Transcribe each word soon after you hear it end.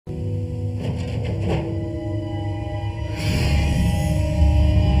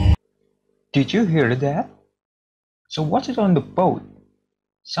Did you hear that? So what's it on the boat?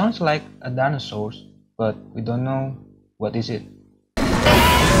 Sounds like a dinosaur, but we don't know what is it.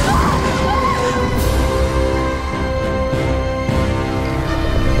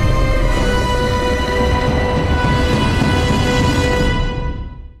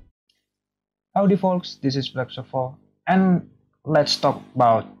 Howdy folks, this is BlackServal, and let's talk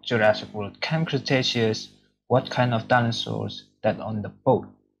about Jurassic World Camp Cretaceous, what kind of dinosaurs that on the boat.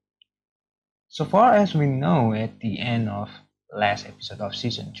 So far as we know, at the end of last episode of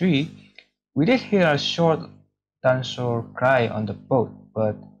season 3, we did hear a short dinosaur cry on the boat,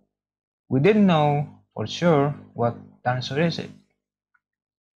 but we didn't know for sure what dinosaur is it.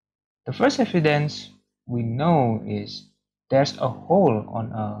 The first evidence we know is there's a hole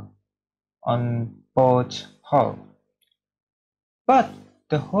on boat's hull. But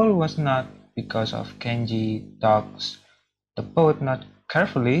the hole was not because of Kenji tugs the boat not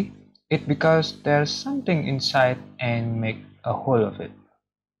carefully, it's because there's something inside and make a hole of it.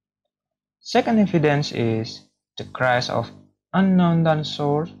 Second evidence is the cries of unknown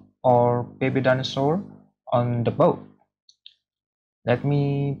dinosaur or baby dinosaur on the boat. Let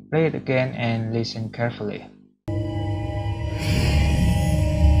me play it again and listen carefully.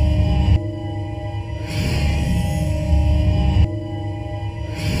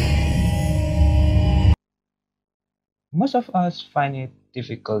 Most of us find it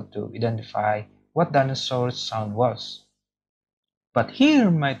difficult to identify what dinosaur's sound was. But here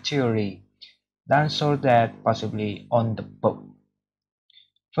my theory, dinosaur that possibly on the boat.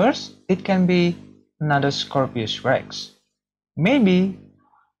 First, it can be another Scorpius Rex. Maybe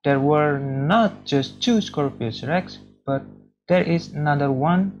there were not just two Scorpius Rex, but there is another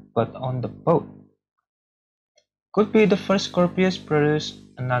one but on the boat. Could be the first Scorpius produced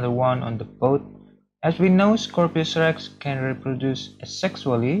another one on the boat. As we know, Scorpius Rex can reproduce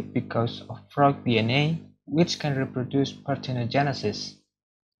asexually because of frog DNA, which can reproduce parthenogenesis.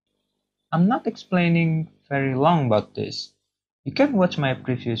 I'm not explaining very long about this. You can watch my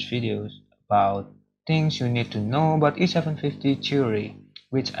previous videos about things you need to know about E750 theory,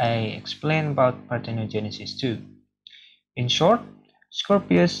 which I explain about parthenogenesis too. In short,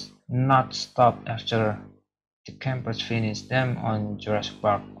 Scorpius not stopped after the campers finished them on Jurassic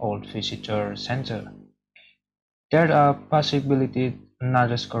Park Old Visitor Center. There are possibility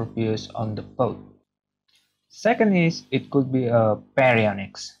another Scorpius on the boat. Second is it could be a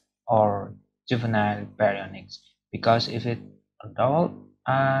baryonyx or juvenile baryonyx, because if it's adult,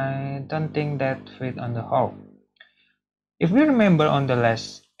 I don't think that fit on the hull. If we remember on the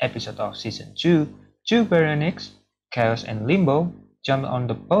last episode of season 2, two baryonyx, Chaos and Limbo, jumped on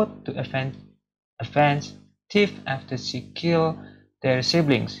the boat to avenge Tiff after she killed their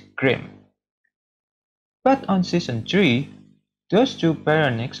siblings, Grim. But on season 3, those two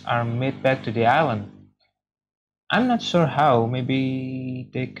baryonyx are made back to the island. I'm not sure how, maybe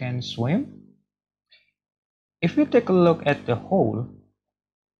they can swim? If we take a look at the hole,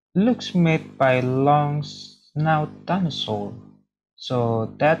 looks made by long snout dinosaur,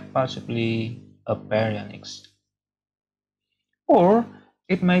 so that possibly a baryonyx. Or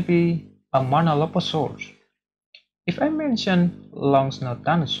it might be a monoloposaurus. If I mention long snout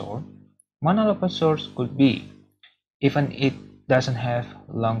dinosaur, monoloposaurus could be, even it doesn't have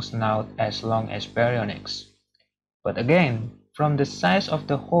long snout as long as baryonyx. But again, from the size of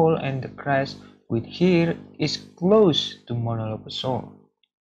the hole and the cries we hear is close to monoloposaurus.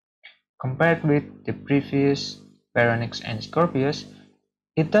 Compared with the previous baryonyx and Scorpius,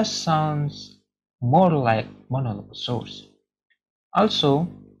 it does sound more like monoloposaurus. Also,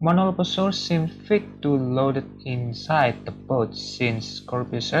 monoloposaurus seems fit to load it inside the boat since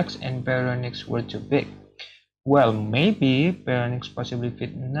Scorpius Rex and baryonyx were too big. Well, maybe baryonyx possibly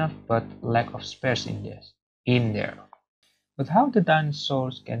fit enough but lack of space in there. But how the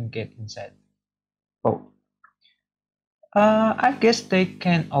dinosaurs can get inside boat? I guess they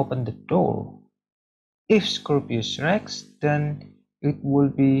can open the door. If Scorpius Rex, then it will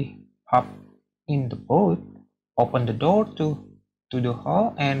be hop in the boat, open the door to the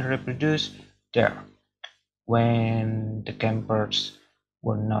hull and reproduce there. When the campers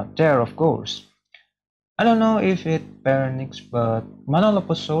were not there, of course. I don't know if it's baryonyx, but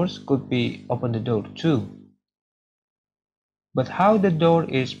monoloposaurus could be open the door too. But how the door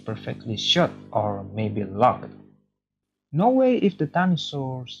is perfectly shut or maybe locked? No way if the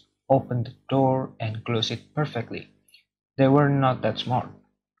dinosaurs opened the door and closed it perfectly. They were not that smart.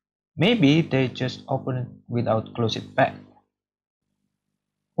 Maybe they just opened it without closing it back.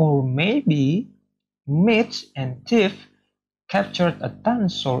 Or maybe Mitch and Tiff captured a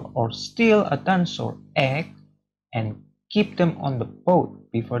dinosaur or steal a dinosaur egg and keep them on the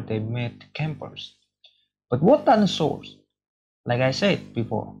boat before they meet the campers. But what dinosaurs? Like I said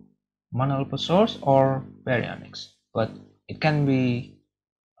before, Monoloposaurus or Baryonyx, but it can be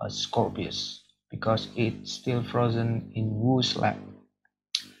a Scorpius because it's still frozen in Wu's lab.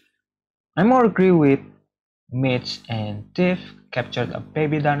 I more agree with Mitch and Tiff captured a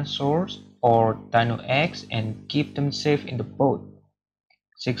baby dinosaurs or dino eggs and keep them safe in the boat.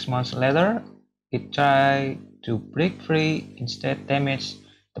 6 months later, it tried to break free, instead damaged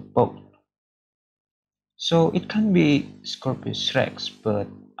the boat. So it can be Scorpius Rex, but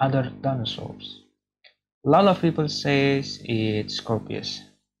other dinosaurs. A lot of people says it's Scorpius,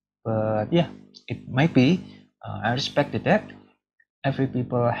 but yeah, it might be. I respected that. Every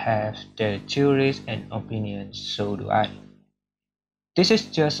people have their theories and opinions, so do I. This is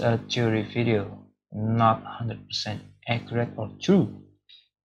just a theory video, not 100% accurate or true.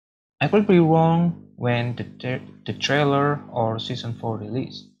 I could be wrong when the trailer or season 4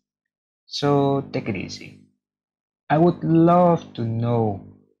 release, so take it easy. I would love to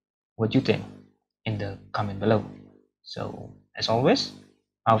know what you think in the comment below. So as always,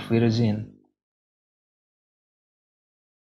 auf Wiedersehen.